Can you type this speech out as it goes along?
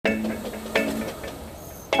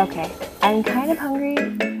Okay, I'm kind of hungry.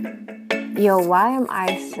 Yo, why am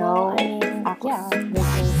I so awkward? Yeah, this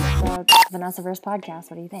is the Vanessaverse podcast.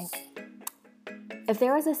 What do you think? If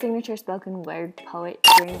there was a signature spoken word poet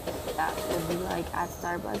drink that would be like at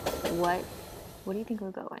Starbucks, what do you think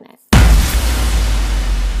would go in it?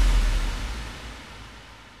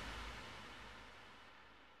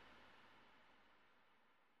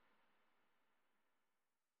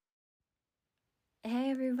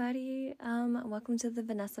 Hey everybody, welcome to the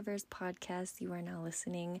Vanessaverse podcast. You are now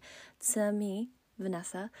listening to me,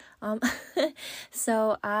 Vanessa.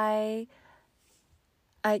 So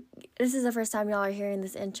this is the first time y'all are hearing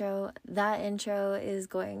this intro. That intro is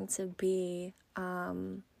going to be,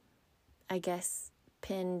 I guess,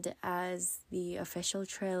 pinned as the official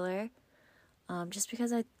trailer. Just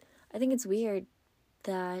because I think it's weird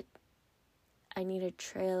that I need a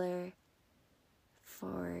trailer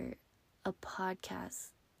for a podcast.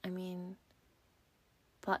 I mean,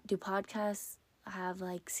 do podcasts have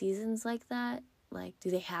like seasons like that? Like,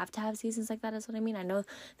 do they have to have seasons like that is what I mean? I know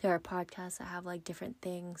there are podcasts that have like different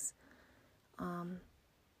things.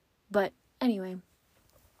 But anyway,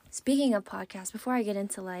 speaking of podcasts, before I get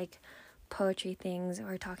into like poetry things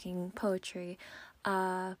or talking poetry,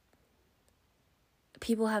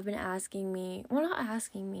 people have been asking me, well, not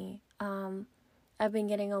asking me, I've been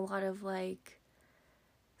getting a lot of like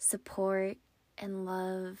support and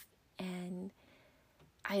love, and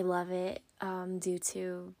I love it due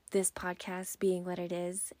to this podcast being what it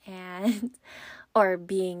is and or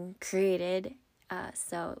being created.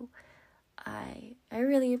 So I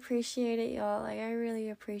really appreciate it, y'all. Like, I really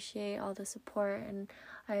appreciate all the support, and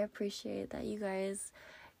I appreciate that you guys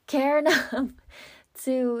care enough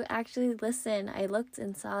to actually listen. I looked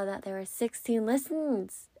and saw that there were 16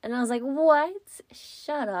 listens. And I was like, what?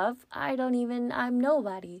 Shut up. I'm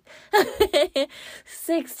nobody.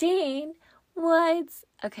 16? What?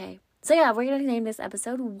 Okay. So yeah, we're going to name this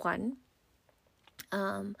episode 1.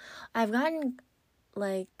 I've gotten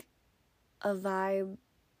like a vibe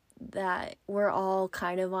that we're all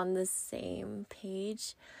kind of on the same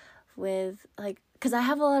page with like, because I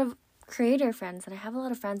have a lot of creator friends and I have a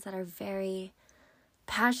lot of friends that are very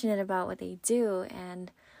passionate about what they do,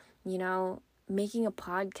 and you know, making a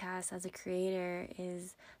podcast as a creator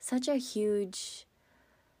is such a huge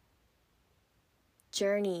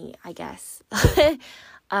journey, I guess.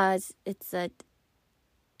 It's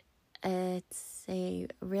a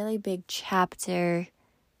really big chapter,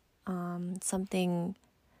 something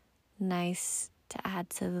nice to add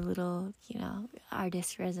to the little,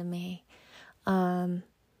 artist resume.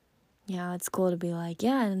 It's cool to be like,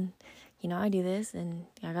 yeah, and I do this, and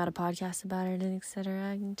I got a podcast about it, and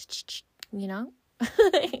etc.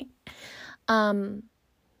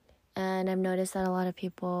 And I've noticed that a lot of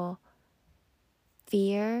people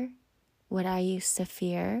fear what I used to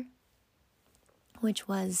fear, which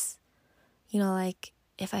was, like,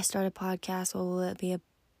 if I start a podcast, what will it be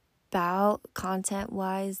about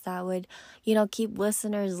content-wise that would, keep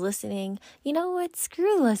listeners listening? You know what?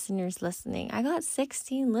 Screw listeners listening. I got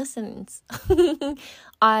 16 listens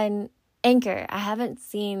on Anchor. I haven't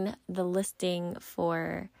seen the listing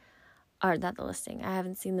I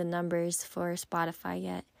haven't seen the numbers for Spotify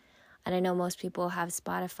yet. And I know most people have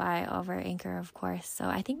Spotify over Anchor, of course. So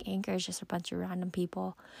I think Anchor is just a bunch of random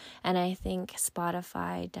people. And I think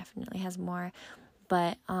Spotify definitely has more.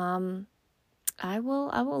 But I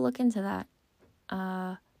will look into that.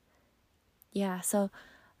 So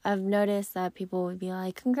I've noticed that people would be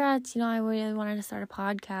like, congrats, I really wanted to start a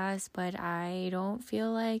podcast, but I don't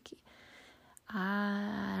feel like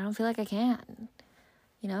I can.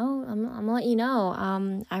 I'm gonna let you know.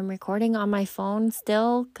 I'm recording on my phone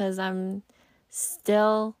still because I'm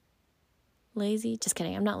still lazy. Just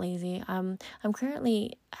kidding. I'm not lazy. I'm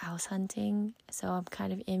currently house hunting, so I'm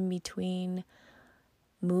kind of in between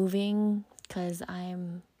moving because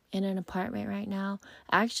I'm in an apartment right now.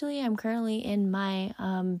 Actually, I'm currently in my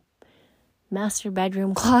master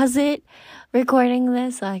bedroom closet recording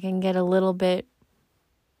this so I can get a little bit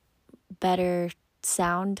better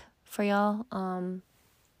sound for y'all.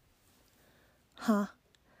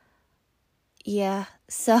 Yeah,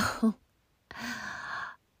 so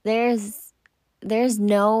there's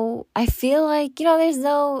no, I feel like, there's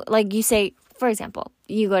no, like, you say, for example,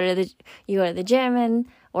 you go to the gym, and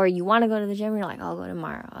or you want to go to the gym, you're like, I'll go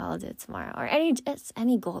tomorrow, I'll do it tomorrow, or any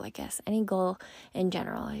goal, I guess, any goal in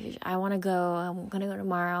general. I want to go, I'm gonna go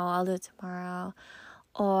tomorrow, I'll do it tomorrow,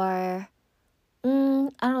 or I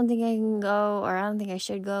don't think I can go, or I don't think I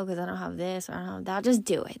should go because I don't have this, or I don't have that. Just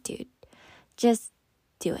do it, dude. Just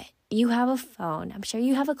do it. You have a phone. I'm sure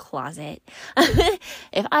you have a closet.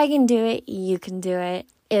 If I can do it, you can do it.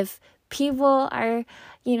 If people are,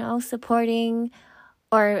 supporting,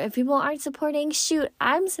 or if people aren't supporting, shoot,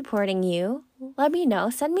 I'm supporting you. Let me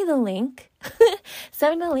know. Send me the link.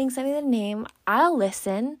 Send me the name. I'll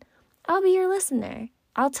listen. I'll be your listener.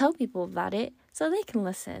 I'll tell people about it so they can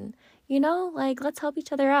listen. Let's help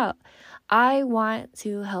each other out. I want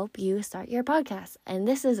to help you start your podcast, and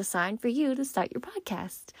this is a sign for you to start your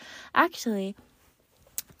podcast. Actually,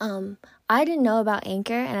 I didn't know about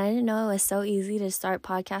Anchor, and I didn't know it was so easy to start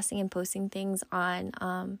podcasting and posting things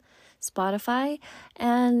on Spotify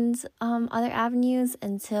and other avenues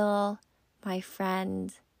until my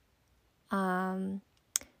friend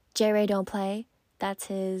J Ray Don't Play. That's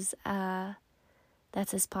his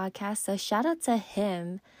podcast. So shout out to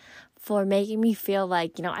him for making me feel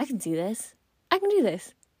like, I can do this. I can do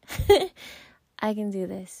this. I can do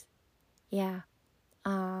this. Yeah.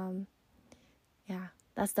 Yeah.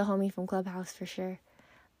 That's the homie from Clubhouse for sure.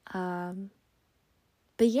 But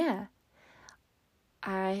yeah,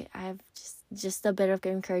 I have just a bit of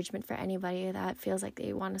encouragement for anybody that feels like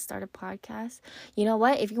they want to start a podcast. You know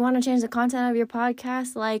what? If you want to change the content of your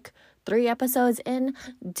podcast, like 3 episodes in,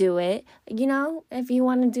 do it. If you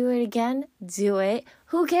want to do it again, do it.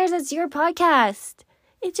 Who cares? It's your podcast.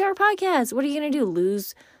 It's your podcast. What are you going to do?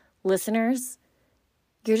 Lose listeners?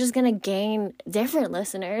 You're just going to gain different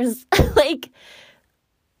listeners.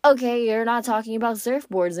 Okay, you're not talking about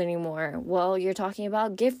surfboards anymore. Well, you're talking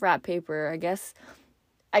about gift wrap paper. I guess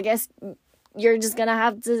you're just gonna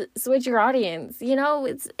have to switch your audience.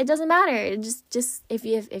 It doesn't matter. It just if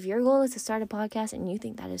your goal is to start a podcast and you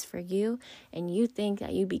think that is for you and you think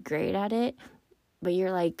that you'd be great at it, but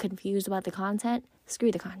you're confused about the content,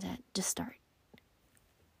 screw the content. Just start.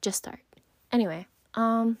 Anyway,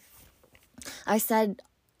 I said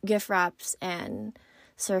gift wraps and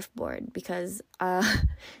surfboard because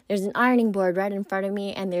there's an ironing board right in front of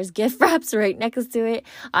me and there's gift wraps right next to it.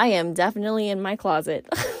 I am definitely in my closet.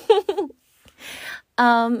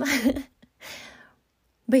 But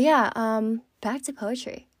yeah, back to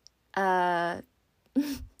poetry. I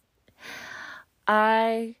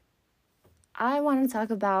want to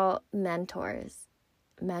talk about mentors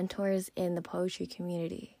in the poetry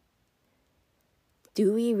community.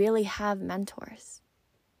 Do we really have mentors?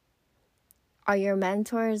 Are your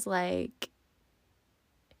mentors are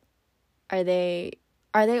they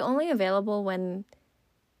only available when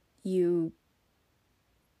you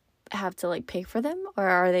have to pay for them, or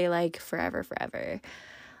are they forever?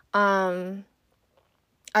 Are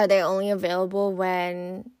they only available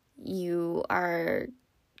when you are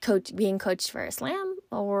being coached for a slam,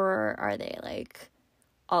 or are they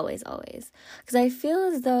always? Because I feel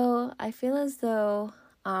as though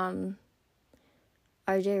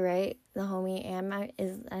RJ Wright, the homie, and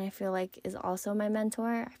I feel is also my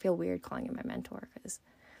mentor. I feel weird calling him my mentor because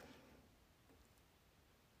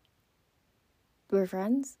we're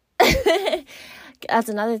friends. That's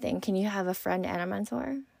another thing. Can you have a friend and a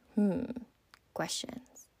mentor?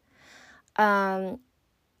 Questions. And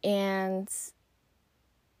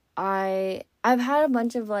I've had a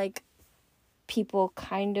bunch of people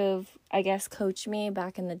kind of, I guess, coach me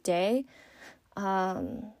back in the day.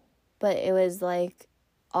 But it was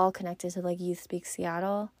all connected to Youth Speak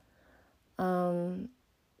Seattle. One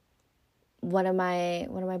of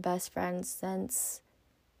my best friends since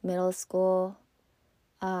middle school,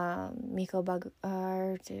 Miko Bagar,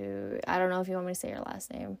 I don't know if you want me to say your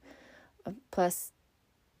last name. Plus,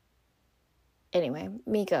 anyway,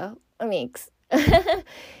 Miko, Meeks.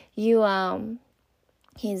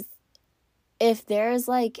 If there's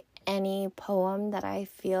any poem that I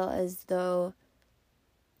feel as though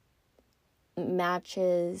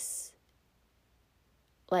matches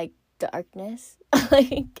darkness,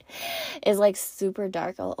 is super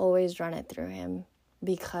dark, I'll always run it through him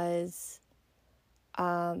because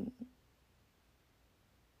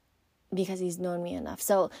he's known me enough.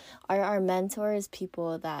 So are our mentors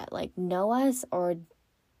people that know us or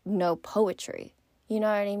know poetry? You know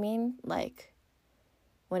what I mean?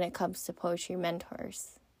 When it comes to poetry,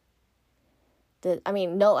 mentors.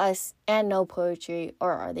 Know us and know poetry,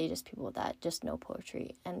 or are they just people that just know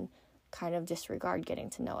poetry and kind of disregard getting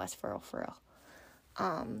to know us for real?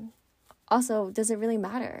 Also, does it really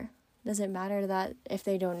matter? Does it matter that if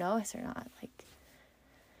they don't know us or not?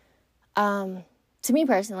 To me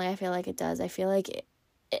personally, I feel it does. I feel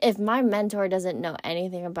if my mentor doesn't know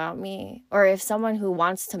anything about me, or if someone who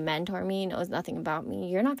wants to mentor me knows nothing about me,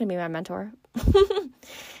 you're not going to be my mentor.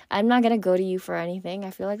 I'm not going to go to you for anything. I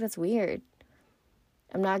feel that's weird.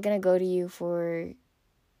 I'm not going to go to you for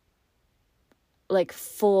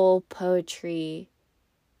full poetry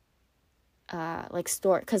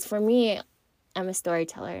story, because for me, I'm a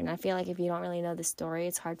storyteller, and I feel like if you don't really know the story,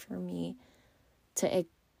 it's hard for me to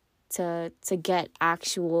get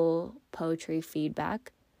actual poetry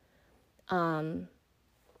feedback about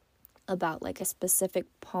like a specific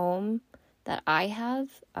poem that I have,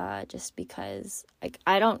 just because like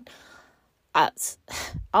I'll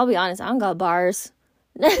be honest, I don't got bars.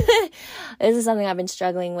 This is something I've been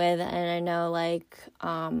struggling with, and I know like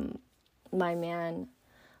my man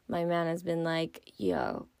has been like,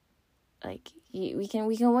 yo, like we can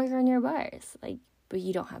work on your bars, like, but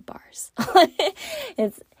you don't have bars.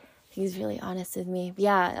 He's really honest with me.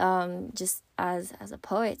 Yeah, just as a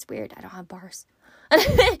poet, it's weird. I don't have bars.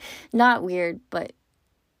 Not weird, but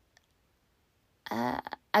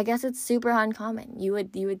I guess it's super uncommon. You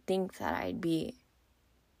would think that I'd be,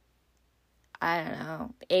 I don't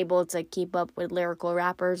know, able to keep up with lyrical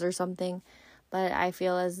rappers or something, but I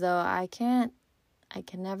feel as though I can't. I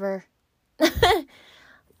can never.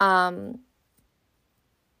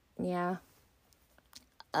 Yeah.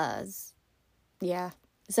 Yeah.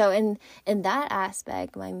 So in that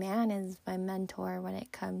aspect, my man is my mentor when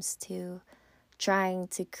it comes to trying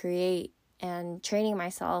to create and training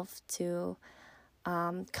myself to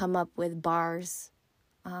come up with bars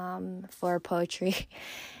for poetry.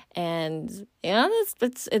 And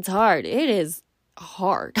it's hard. It is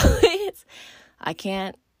hard. I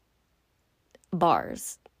can't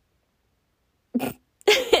bars.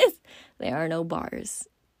 There are no bars.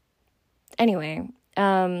 Anyway,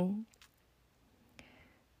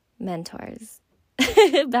 mentors.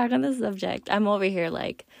 Back on the subject. I'm over here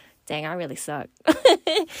like, dang, I really suck.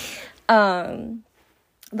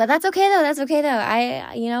 But that's okay though.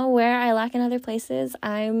 I, where I lack in other places,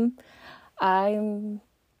 I'm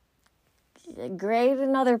great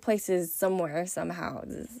in other places somewhere, somehow.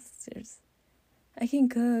 I can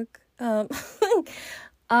cook.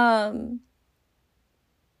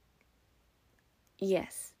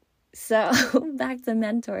 Yes. So back to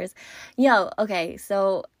mentors. Okay,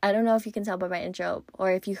 so I don't know if you can tell by my intro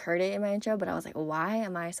or if you heard it in my intro, but I was like, why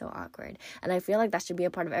am I so awkward? And I feel like that should be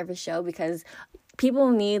a part of every show, because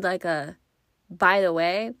people need like a, by the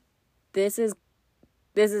way, this is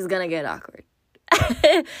gonna get awkward.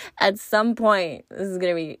 At some point, this is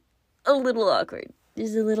gonna be a little awkward.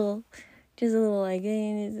 Just a little like,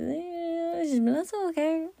 that's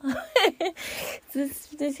okay.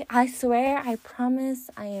 I swear, I promise,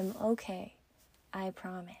 I am okay. I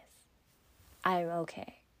promise, I'm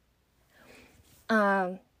okay.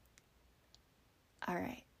 All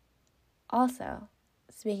right. Also,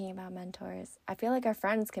 speaking about mentors, I feel like our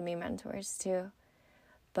friends can be mentors too,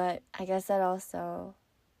 but I guess that also,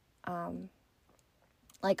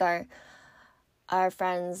 like our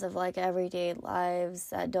friends of like everyday lives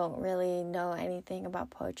that don't really know anything about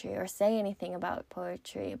poetry or say anything about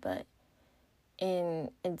poetry, but in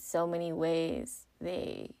so many ways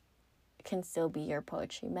they can still be your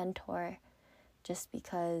poetry mentor, just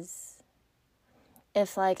because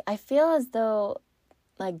if like, I feel as though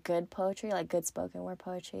like good poetry, like good spoken word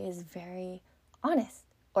poetry is very honest,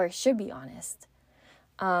 or should be honest.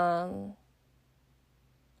 And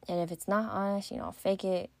if it's not honest, fake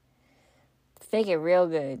it real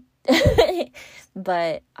good.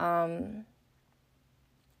 But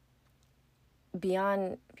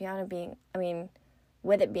beyond it being,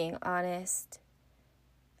 with it being honest,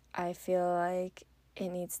 I feel like it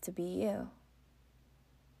needs to be you.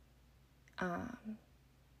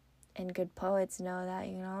 And good poets know that,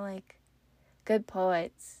 like good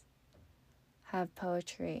poets have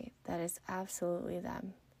poetry that is absolutely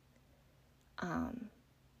them.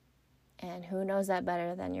 And who knows that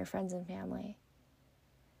better than your friends and family?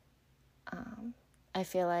 I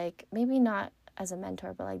feel like maybe not as a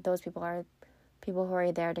mentor, but like those people are people who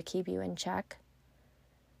are there to keep you in check.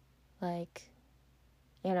 Like,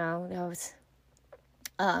 those.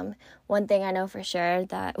 One thing I know for sure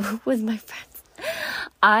that with my friends,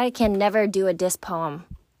 I can never do a diss poem.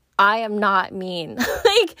 I am not mean.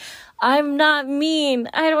 Like, I'm not mean.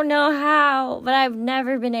 I don't know how, but I've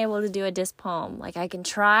never been able to do a diss poem. Like, I can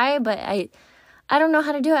try, but I don't know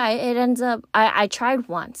how to do it. It ends up, I tried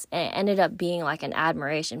once, and it ended up being like an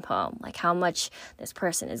admiration poem. Like, how much this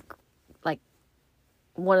person is, like,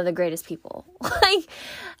 one of the greatest people. Like,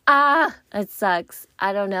 it sucks.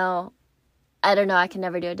 I don't know. I can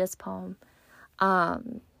never do a diss poem.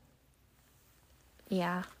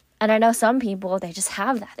 Yeah. And I know some people, they just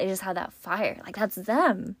have that. They just have that fire. Like, that's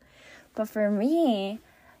them. But for me,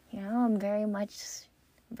 I'm very much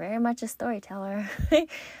a storyteller.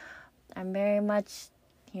 I'm very much,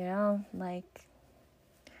 like,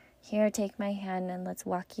 here, take my hand and let's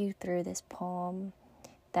walk you through this poem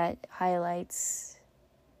that highlights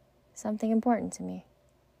something important to me.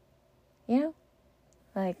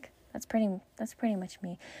 Like, that's pretty much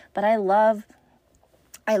me. But I love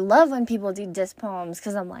when people do diss poems,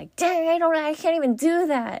 because I'm like, dang, I can't even do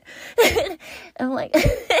that. I'm like,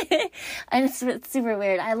 and it's super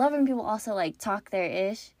weird. I love when people also like talk their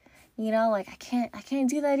ish, you know, like I can't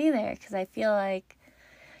do that either, because I feel like,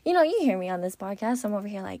 you know, you hear me on this podcast, I'm over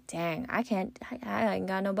here like, dang, I ain't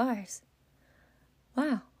got no bars.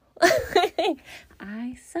 Wow.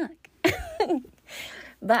 I suck.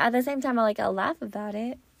 But at the same time, I'll laugh about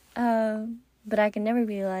it. But I can never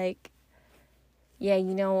be like, yeah,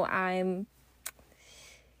 you know, I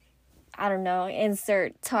don't know,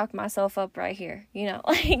 insert talk myself up right here, you know,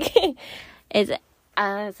 like,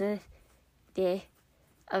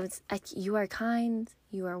 you are kind,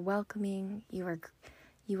 you are welcoming, you are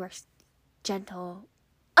gentle.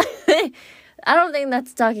 I don't think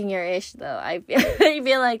that's talking your ish, though. I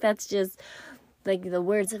feel like that's just like the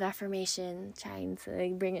words of affirmation, trying to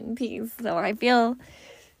like bring in peace. So I feel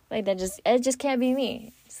like it just can't be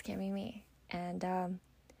me. It just can't be me. And I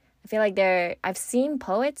feel like I've seen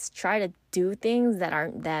poets try to do things that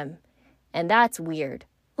aren't them, and that's weird.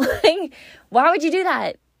 Like, why would you do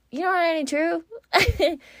that? You know, it ain't true.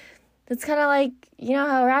 It's kind of like, you know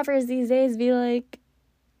how rappers these days be like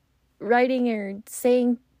writing or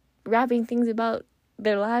rapping things about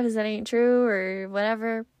their lives that ain't true or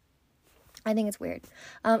whatever. I think it's weird.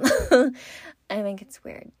 I think it's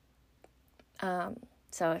weird.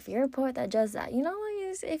 So if you're a poet that does that, you know,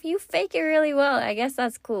 if you fake it really well, I guess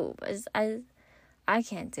that's cool. But I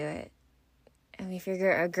can't do it. I mean, if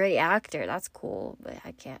you're a great actor, that's cool, but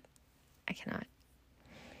I cannot.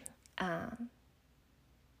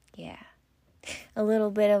 Yeah. A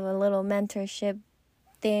little bit of a little mentorship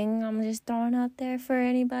thing I'm just throwing out there for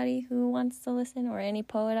anybody who wants to listen, or any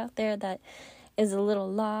poet out there that is a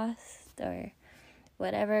little lost or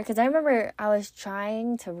whatever. Because I remember I was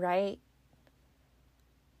trying to write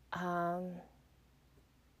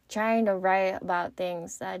about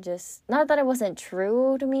things that just, not that it wasn't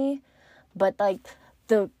true to me, but like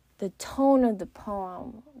the tone of the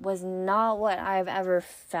poem was not what I've ever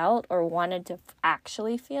felt or wanted to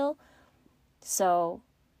actually feel. So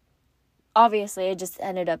obviously it just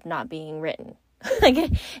ended up not being written. Like,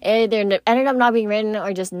 it either ended up not being written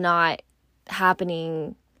or just not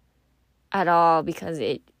happening at all, because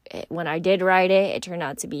it when I did write it, it turned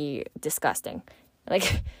out to be disgusting.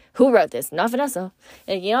 Like, who wrote this? Not Vanessa.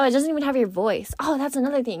 Like, you know, it doesn't even have your voice. Oh, that's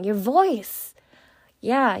another thing. Your voice.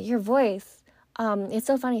 Yeah, your voice. It's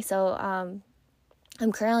so funny. So,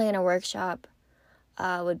 I'm currently in a workshop,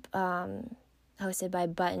 hosted by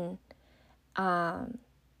Button,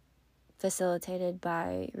 facilitated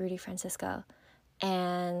by Rudy Francisco.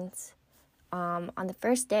 And, on the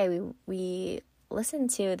first day, we listened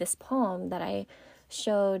to this poem that I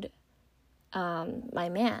showed, my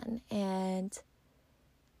man, and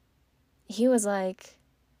he was like,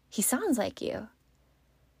 he sounds like you.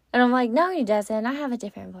 And I'm like, no, he doesn't. I have a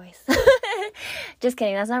different voice. Just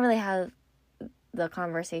kidding. That's not really how the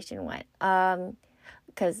conversation went.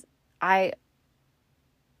 Because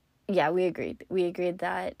we agreed. We agreed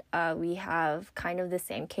that we have kind of the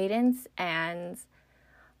same cadence, and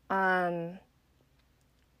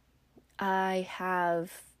I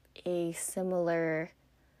have a similar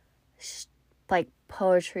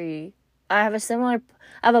poetry. I have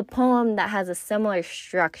a poem that has a similar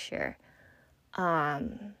structure.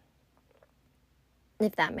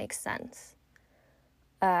 If that makes sense.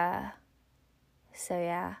 So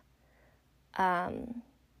yeah.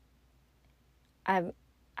 I've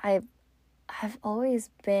always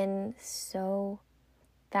been so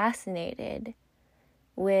fascinated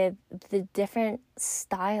with the different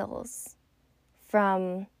styles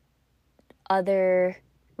from other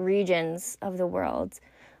regions of the world,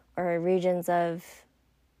 or regions of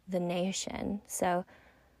the nation. So,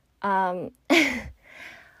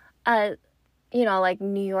 you know, like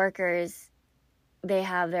New Yorkers, they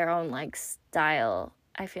have their own like style.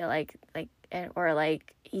 I feel like or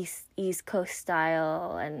like East Coast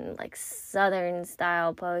style, and like Southern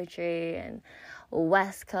style poetry, and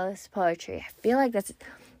West Coast poetry. I feel like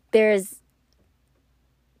there's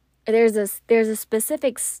a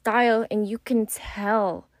specific style, and you can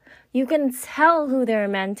tell who their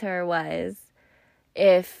mentor was,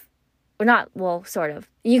 if or not. Well, sort of.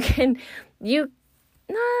 You can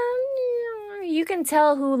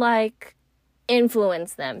tell who like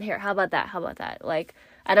influenced them. Here, how about that? Like,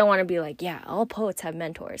 I don't want to be like, yeah, all poets have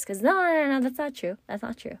mentors, because no, that's not true. That's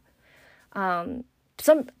not true.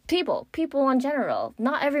 Some people in general,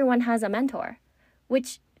 not everyone has a mentor,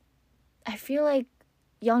 which I feel like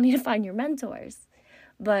y'all need to find your mentors.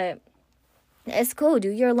 But it's cool. Do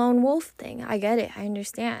your lone wolf thing. I get it. I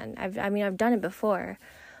understand. I've done it before.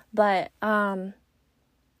 But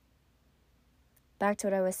back to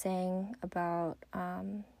what I was saying about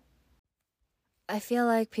I feel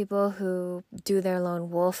like people who do their lone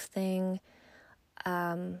wolf thing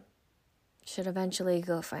should eventually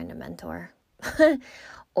go find a mentor.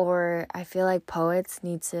 Or I feel like poets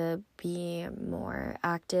need to be more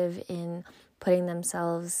active in putting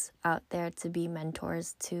themselves out there to be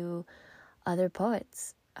mentors to other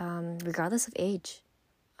poets, regardless of age.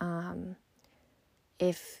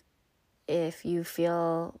 If you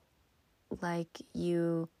feel like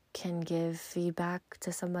you can give feedback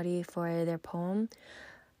to somebody for their poem,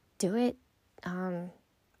 do it. And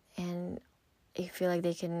you feel like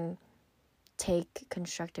they can take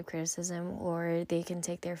constructive criticism, or they can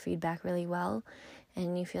take their feedback really well,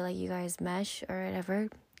 and you feel like you guys mesh or whatever,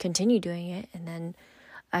 continue doing it. And then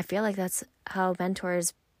I feel like that's how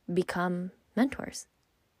mentors become mentors.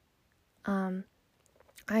 I'm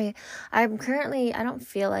currently, I don't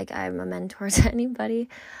feel like I'm a mentor to anybody.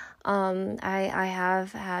 I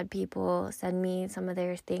have had people send me some of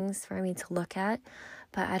their things for me to look at,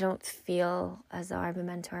 but I don't feel as though I'm a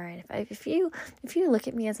mentor. And if you look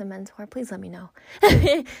at me as a mentor, please let me know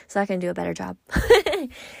so I can do a better job.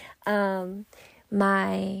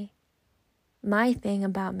 My thing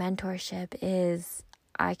about mentorship is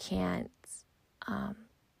I can't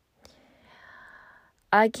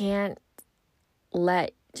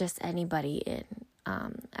let just anybody in.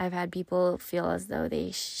 I've had people feel as though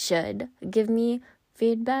they should give me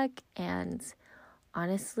feedback, and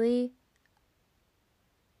honestly,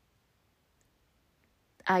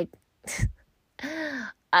 I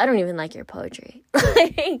don't even like your poetry.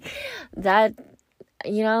 That,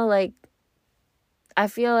 like, I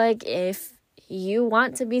feel like if you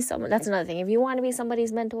want to be someone, that's another thing. If you want to be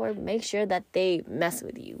somebody's mentor, make sure that they mess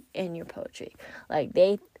with you in your poetry. Like,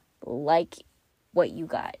 they like what you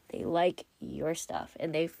got. They like your stuff,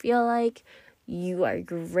 and they feel like you are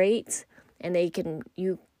great, and they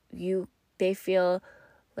feel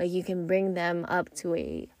like you can bring them up to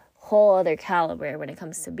a whole other caliber when it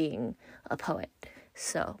comes to being a poet.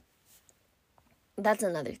 So that's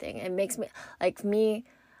another thing. It makes me, like, me,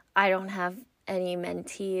 I don't have any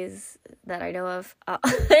mentees that I know of.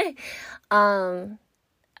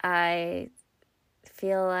 I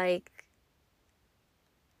feel like,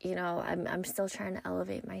 I'm still trying to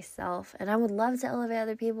elevate myself, and I would love to elevate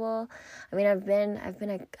other people. I mean, I've been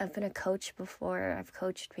a coach before. I've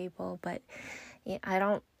coached people, but I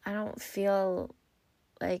don't feel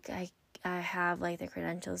like I have like the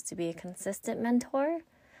credentials to be a consistent mentor,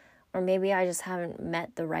 or maybe I just haven't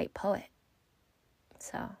met the right poet.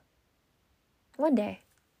 So one day.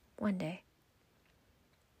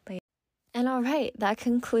 And all right, that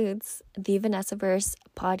concludes the Vanessaverse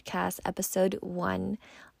podcast episode 1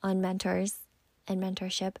 on mentors and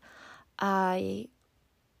mentorship.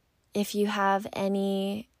 If you have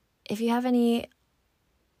any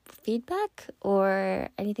feedback or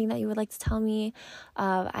anything that you would like to tell me,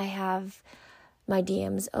 I have my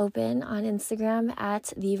DMs open on Instagram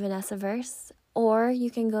at the Vanessaverse, or you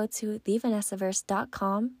can go to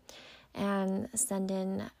thevanessaverse.com and send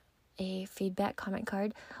in a feedback comment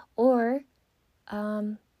card, or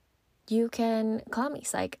you can call me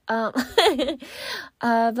psych. But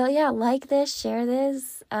yeah, like this, share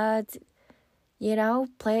this, play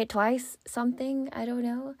it twice, something, I don't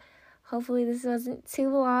know. Hopefully this wasn't too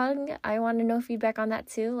long. I want to know feedback on that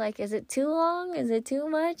too. Like, is it too long? Is it too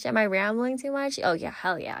much? Am I rambling too much? Oh yeah,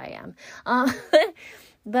 hell yeah, I am.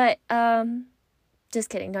 But just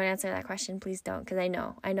kidding. Don't answer that question, please don't, because I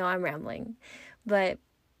know I'm rambling. But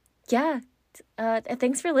yeah,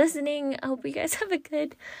 thanks for listening. I hope you guys have a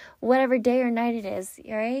good whatever day or night it is.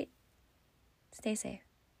 All right, stay safe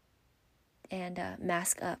and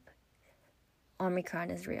mask up.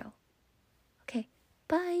 Omicron is real. Okay,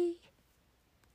 bye.